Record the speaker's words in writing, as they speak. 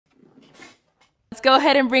let's go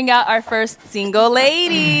ahead and bring out our first single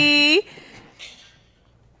lady.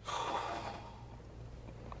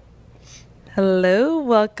 Hello,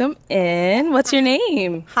 welcome in. What's your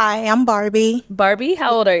name? Hi, I'm Barbie. Barbie,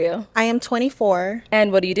 how old are you? I am 24.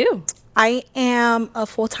 And what do you do? I am a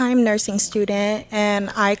full-time nursing student,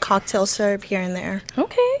 and I cocktail serve here and there.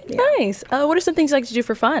 Okay, nice. What are some things you like to do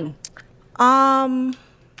for fun?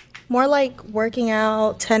 More like working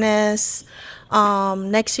out, tennis.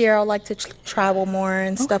 Next year, I'd like to travel more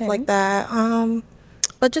and stuff like that.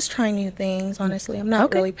 But just trying new things, honestly. I'm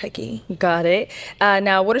not really picky. Got it.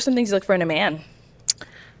 Now, what are some things you look for in a man?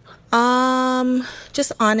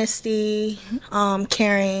 Just honesty,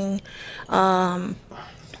 caring,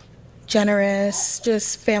 generous,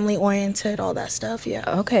 just family-oriented, all that stuff,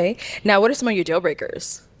 yeah. Okay. Now, what are some of your deal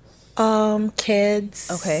breakers? Kids.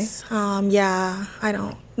 Okay.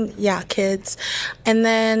 Kids. And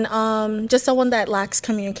then just someone that lacks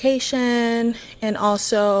communication and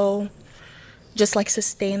also just like to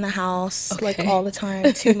stay in the house like all the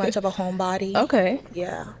time, too much of a homebody. Okay.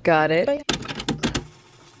 Yeah. Got it.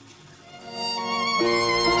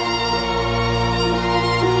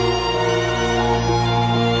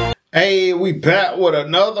 Hey, we back with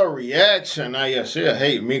another reaction. Now, yeah, she'll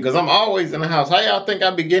hate me because I'm always in the house. How y'all think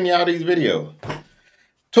I be getting y'all these videos?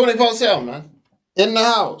 24/7, man. In the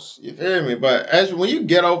house. You feel me? But when you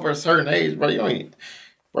get over a certain age,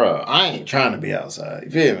 bro, I ain't trying to be outside. You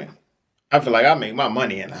feel me? I feel like I make my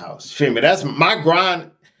money in the house. You feel me? That's my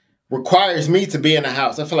grind requires me to be in the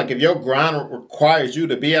house. I feel like if your grind requires you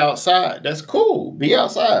to be outside, that's cool. Be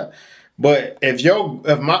outside. But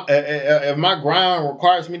if my grind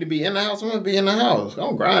requires me to be in the house, I'm gonna be in the house.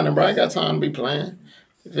 I'm grinding, bro. I ain't got time to be playing.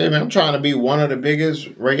 You feel me? I'm trying to be one of the biggest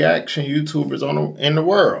reaction YouTubers in the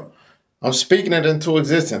world. I'm speaking it into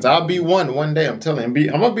existence. I'll be one day. I'm telling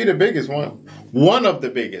you, I'm gonna be the biggest one. One of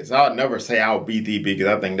the biggest. I'll never say I'll be the biggest.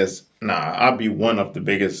 I think I'll be one of the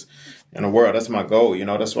biggest in the world. That's my goal. You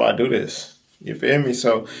know, that's why I do this. You feel me?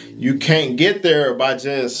 So you can't get there by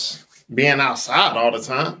just being outside all the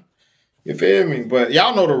time. You feel me? But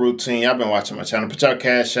y'all know the routine. Y'all been watching my channel. Put y'all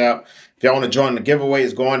cash out. If y'all want to join the giveaway,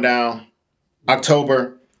 it's going down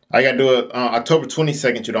October. I got to do it October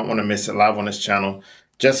 22nd. You don't want to miss it live on this channel.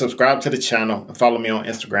 Just subscribe to the channel and follow me on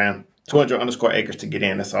Instagram. 200_acres to get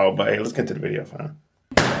in. That's all. But hey, let's get to the video, fam.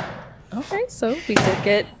 Okay, so we did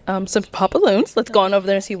get some pop balloons. Let's go on over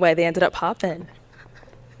there and see why they ended up popping.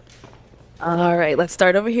 All right, let's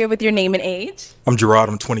start over here with your name and age. I'm Gerard.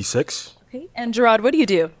 I'm 26. Okay, and Gerard, what do you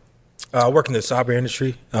do? I work in the cyber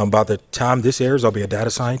industry. By the time this airs, I'll be a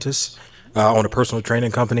data scientist, own a personal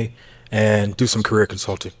training company, and do some career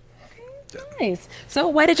consulting. Nice. So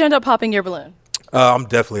why did you end up popping your balloon? I'm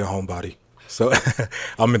definitely a homebody. So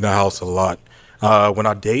I'm in the house a lot. When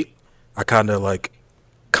I date, I kind of like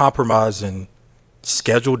compromise and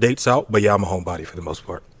schedule dates out. But yeah, I'm a homebody for the most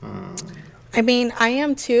part. I mean, I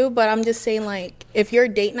am too, but I'm just saying, like, if your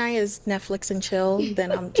date night is Netflix and chill,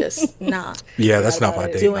 then I'm just not. Yeah, that's not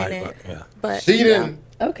my date night. It. But, yeah. But she didn't.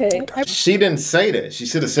 Okay. She didn't say that. She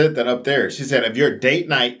should have said that up there. She said, if your date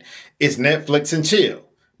night is Netflix and chill.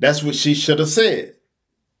 That's what she should have said.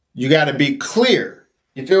 You got to be clear.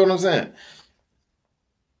 You feel what I'm saying?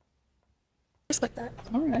 Respect that.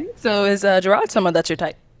 All right. So is Gerard someone that's your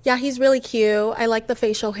type? Yeah, he's really cute. I like the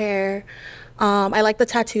facial hair. I like the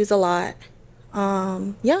tattoos a lot.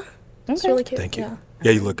 Yeah, it's really cute. Thank you.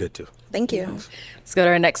 Yeah, you look good too. Thank you. Let's go to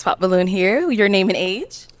our next pop balloon here. Your name and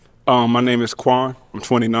age? My name is Quan. I'm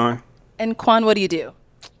 29. And Quan, what do you do?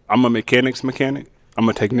 I'm a mechanic. I'm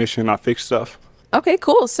a technician. I fix stuff. Okay,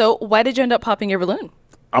 cool. So why did you end up popping your balloon?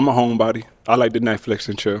 I'm a homebody. I like the Netflix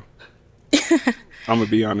and chill. I'm going to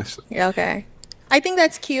be honest. Yeah, okay. I think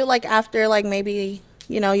that's cute, like, after, like, maybe,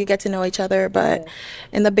 you know, you get to know each other. But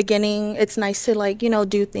in the beginning, it's nice to, like, you know,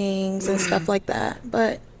 do things and stuff like that.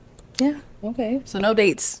 But, yeah. Okay. So no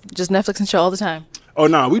dates, just Netflix and chill all the time. Oh,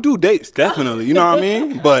 no, we do dates, definitely. You know what I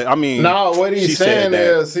mean? But, I mean. No, what he's saying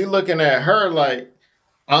is he looking at her like,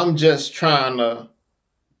 I'm just trying to,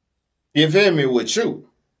 you feel me, with you.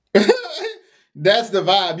 That's the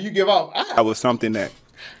vibe you give off. That was something that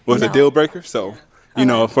was a deal breaker. So, you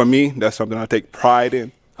know, for me, that's something I take pride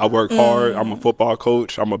in. I work hard. I'm a football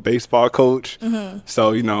coach. I'm a baseball coach.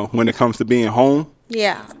 So, you know, when it comes to being home,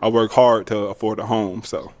 I work hard to afford a home.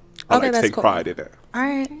 So I like to take pride in that. All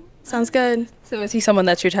right. Sounds good. So is he someone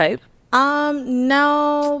that's your type?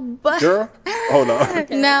 No, but girl, hold on.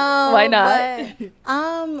 No. Why not?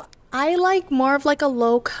 But, I like more of like a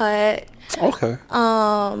low cut. Okay.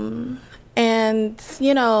 And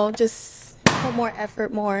you know, just put more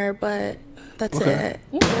effort but that's it.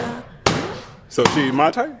 Yeah. So she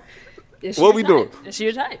my type? What we doing? Is she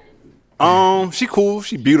your type? She cool.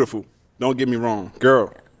 She beautiful. Don't get me wrong,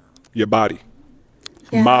 girl. Your body,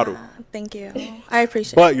 Yeah, model. thank you. I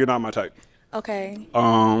appreciate But it. you're not my type. Okay.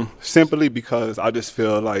 Simply because I just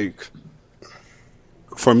feel like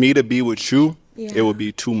for me to be with you, Yeah. it would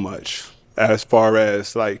be too much. As far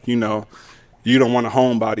as like, you know, you don't want a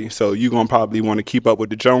homebody, so you're gonna probably want to keep up with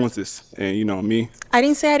the Joneses. And you know me. I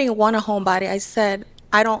didn't say I didn't want a homebody. I said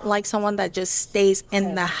I don't like someone that just stays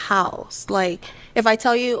in the house. Like if I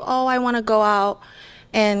tell you, oh, I want to go out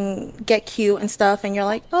and get cute and stuff, and you're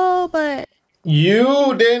like, oh, but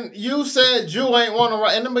You didn't. You said you ain't want to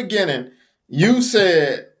ride in the beginning. You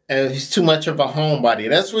said he's too much of a homebody.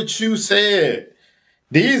 That's what you said.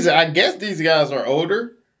 I guess these guys are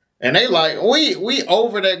older, and they like we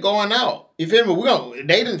over that going out. You feel me?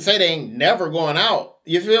 They didn't say they ain't never going out.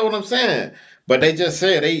 You feel what I'm saying? But they just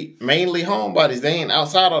said they mainly homebodies. They ain't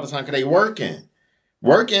outside all the time because they working.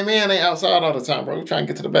 Working man ain't outside all the time, bro. We trying to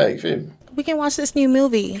get to the bag. You feel me? we can watch this new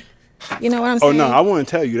movie. You know what I'm Oh saying? no, I wouldn't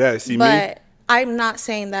tell you that. See me. But I'm not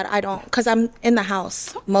saying that I don't, because I'm in the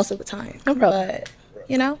house most of the time. No problem. But,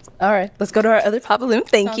 you know? All right, let's go to our other Papa Loon.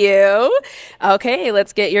 Thank you. Okay,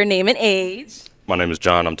 let's get your name and age. My name is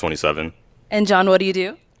John. I'm 27. And John, what do you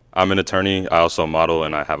do? I'm an attorney. I also model,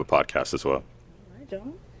 and I have a podcast as well.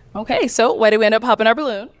 Okay, so why did we end up popping our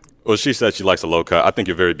balloon? Well, she said she likes a low cut. I think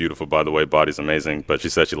you're very beautiful, by the way. Body's amazing. But she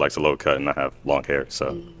said she likes a low cut, and I have long hair.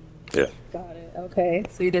 So, yeah. Got it. Okay.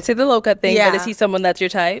 So you did say the low cut thing, Yeah. but is he someone that's your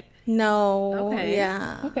type? No. Okay.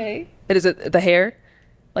 Yeah. Okay. But is it the hair,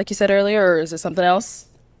 like you said earlier, or is it something else?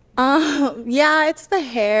 Yeah, it's the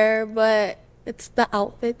hair, but it's the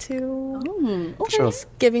outfit too. Okay. It's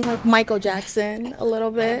giving like Michael Jackson a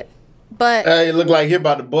little bit. But Hey, look like he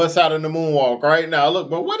about to bust out in the moonwalk right now. Look,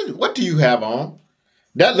 bro, what do you have on?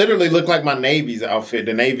 That literally looked like my Navy's outfit,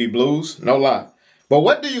 the navy blues. No lie. But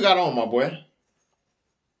what do you got on, my boy?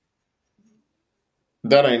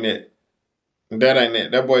 That ain't it. That ain't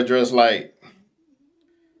it. That boy dressed like,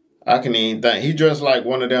 I can't even think. He dressed like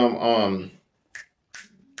one of them,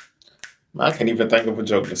 I can't even think of a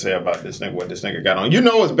joke to say about this nigga, what this nigga got on. You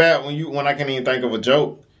know it's bad when I can't even think of a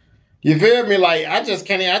joke. You feel me? Like, I just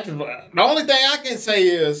can't, the only thing I can say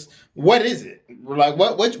is, what is it? Like,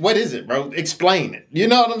 what is it, bro? Explain it. You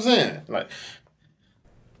know what I'm saying? Like,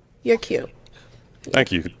 you're cute.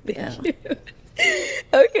 Thank you. Yeah.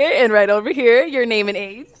 Okay, and right over here, your name and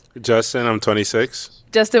age. Justin, I'm 26.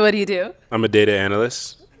 Justin, what do you do? I'm a data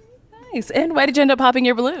analyst. Nice. And why did you end up popping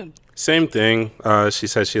your balloon? Same thing. She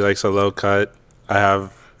said she likes a low cut. I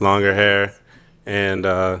have longer hair, and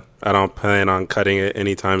I don't plan on cutting it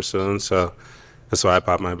anytime soon, so that's why I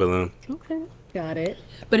popped my balloon. Okay, got it.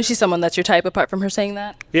 But is she someone that's your type apart from her saying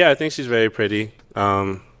that? Yeah, I think she's very pretty.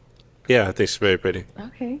 Yeah, I think she's very pretty.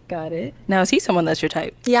 Okay, got it. Now, is he someone that's your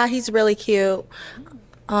type? Yeah, he's really cute.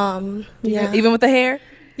 Yeah. Even with the hair?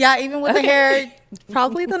 Yeah, even with the hair,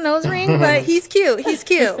 probably the nose ring, but he's cute. He's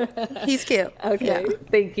cute. He's cute. Okay,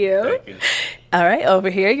 thank you. All right, over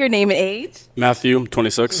here, your name and age. Matthew, I'm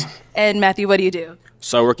 26. And Matthew, what do you do?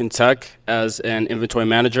 So I work in tech as an inventory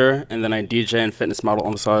manager, and then I DJ and fitness model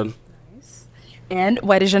on the side. And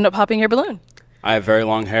why did you end up popping your balloon? I have very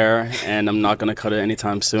long hair, and I'm not gonna cut it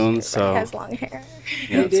anytime soon. So He has long hair.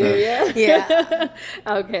 yeah, that's it. Yeah.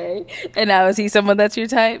 Okay. And now, is he someone that's your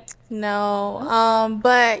type? No.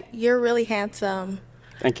 But you're really handsome.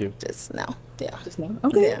 Thank you. Just no. Yeah. Just no.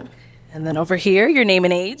 Okay. Yeah. And then over here, your name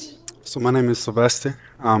and age. So my name is Sylvester.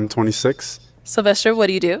 I'm 26. Sylvester, what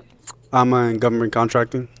do you do? I'm in government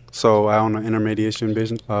contracting, so I own an intermediation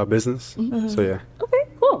business. So yeah. Okay,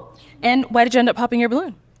 cool. And why did you end up popping your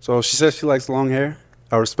balloon? So she says she likes long hair.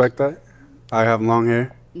 I respect that. I have long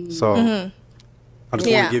hair, so I just want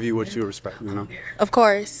Yeah. to give you what you respect. You know. Of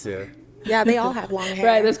course. Yeah. Yeah, they all have long hair.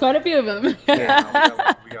 Right, there's quite a few of them.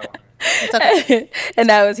 Yeah. We got long hair. It's okay. And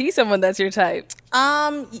now, is he someone that's your type?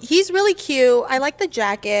 He's really cute. I like the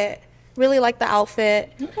jacket. Really like the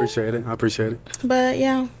outfit. Appreciate it. I appreciate it. But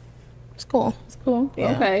yeah, it's cool. Cool.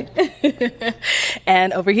 Okay.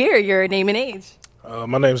 And over here, your name and age.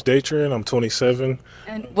 My name's Datrin. I'm 27.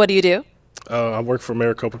 And what do you do? I work for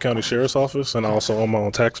Maricopa County Sheriff's Office, and I also own my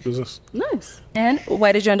own tax business. Nice. And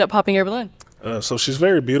why did you end up popping your balloon? So she's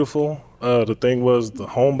very beautiful. The thing was the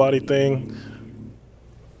homebody thing.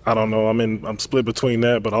 I don't know. I'm split between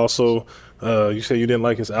that, but also you said you didn't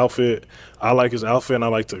like his outfit. I like his outfit, and I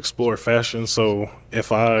like to explore fashion. So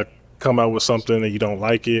if I come out with something and you don't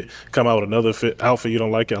like it, come out with another outfit you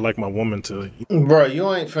don't like it, I like my woman to. bro,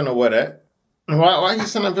 you ain't finna wear that. Why you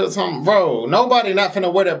sending up something? Bro, nobody not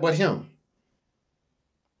finna wear that but him.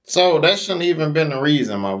 So that shouldn't even been the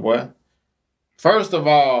reason, my boy. First of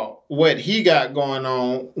all, what he got going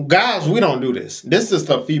on, guys, we don't do this. This is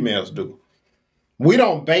stuff females do. We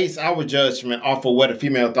don't base our judgment off of what a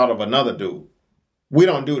female thought of another dude. We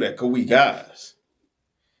don't do that because we guys.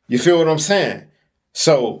 You feel what I'm saying?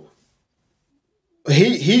 So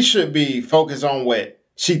he should be focused on what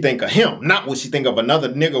she think of him, not what she think of another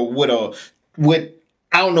nigga with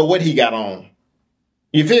I don't know what he got on.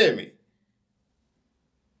 You feel me?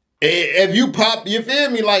 If you pop, you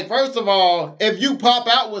feel me? Like, first of all, if you pop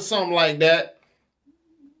out with something like that,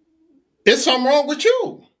 there's something wrong with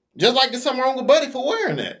you. Just like there's something wrong with Buddy for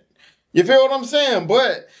wearing that. You feel what I'm saying?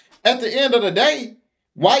 But at the end of the day,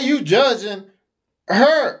 why you judging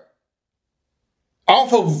her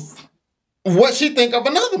off of what she think of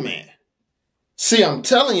another man? See, I'm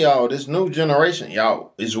telling y'all, this new generation,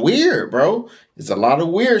 y'all, it's weird, bro. It's a lot of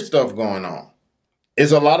weird stuff going on.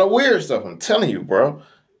 It's a lot of weird stuff. I'm telling you, bro.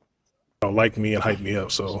 Don't like me and hype me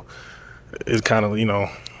up, so it's kind of, you know,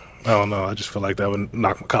 I don't know. I just feel like that would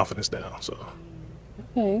knock my confidence down. So.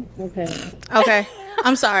 Okay.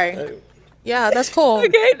 I'm sorry. Yeah, that's cool.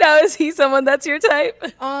 Okay, now is he someone that's your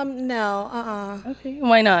type? No. Okay,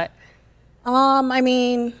 why not? I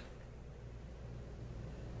mean,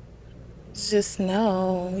 just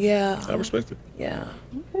no. Yeah. I respect it. Yeah.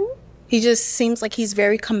 He just seems like he's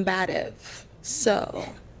very combative. So,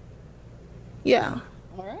 yeah.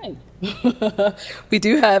 All right. We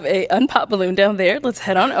do have a unpop balloon down there. Let's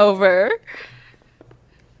head on over.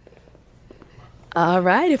 All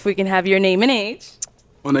right, if we can have your name and age.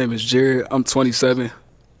 My name is Jared. I'm 27.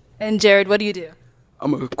 And Jared, what do you do?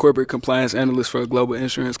 I'm a corporate compliance analyst for a global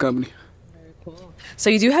insurance company. Very cool. So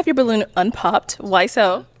you do have your balloon unpopped. Why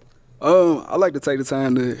so? I like to take the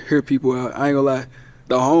time to hear people out. I ain't gonna lie.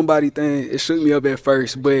 The homebody thing, it shook me up at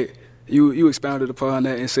first, but you expounded upon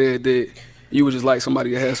that and said that you would just like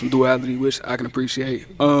somebody that has some duality, which I can appreciate.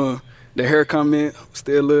 The hair comment,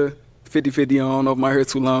 still a 50-50. I don't know if my hair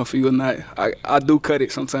too long for you or not. I do cut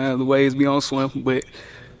it sometimes. The waves be on swim, but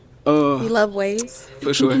you love waves?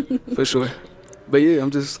 For sure, for sure. But yeah,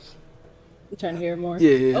 I'm just trying to hear more.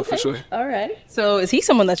 Yeah, okay. for sure. All right. So is he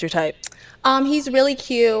someone that's your type? He's really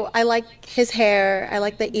cute. I like his hair. I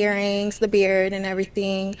like the earrings, the beard, and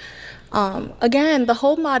everything. Again, the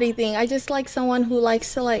whole body thing. I just like someone who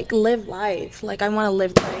likes to like live life. Like I want to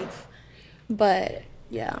live life. But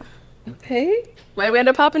yeah. Okay. Why did we end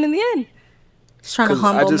up popping in the end? He's trying to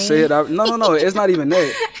humble me. I just said, no, it's not even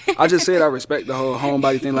that. I just said I respect the whole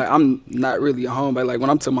homebody thing. Like, I'm not really a homebody. Like, when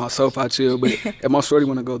I'm to myself, I chill. But if my shorty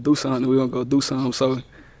want to go do something, we going to go do something. So,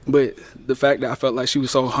 but the fact that I felt like she was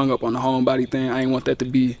so hung up on the homebody thing, I ain't want that to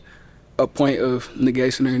be a point of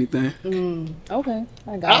negation or anything. Okay.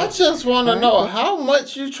 I just want to know how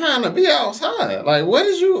much you trying to be outside. Like, what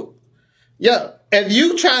is you... Yeah, if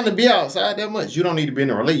you trying to be outside that much, you don't need to be in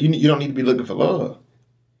a relationship. You don't need to be looking for love.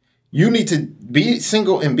 You need to be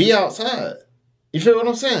single and be outside. You feel what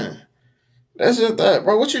I'm saying? That's just that,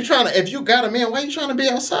 bro. What you trying to... If you got a man, why you trying to be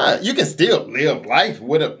outside? You can still live life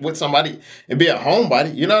with somebody and be a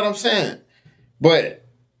homebody. You know what I'm saying? But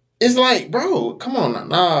it's like, bro, come on now.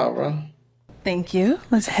 Nah, bro. Thank you.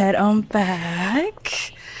 Let's head on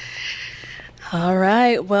back. All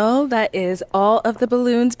right. Well, that is all of the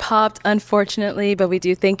balloons popped, unfortunately, but we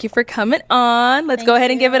do thank you for coming on. Let's go ahead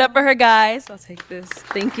and give it up for her, guys. I'll take this.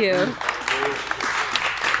 Thank you. All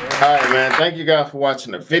right, man. Thank you guys for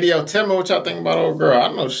watching the video. Tell me what y'all think about old girl.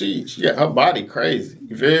 I know she got her body crazy.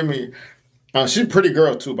 You feel me? She's a pretty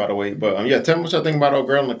girl too, by the way. But yeah, tell me what y'all think about old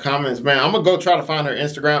girl in the comments, man. I'm gonna go try to find her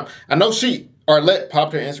Instagram. I know Arlette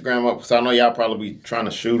popped her Instagram up, so I know y'all probably be trying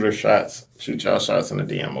to shoot y'all shots in the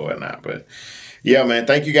DM or whatnot. But yeah, man,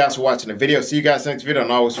 thank you guys for watching the video. See you guys next video,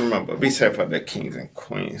 and always remember, be safe out there, kings and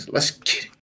queens. Let's get it.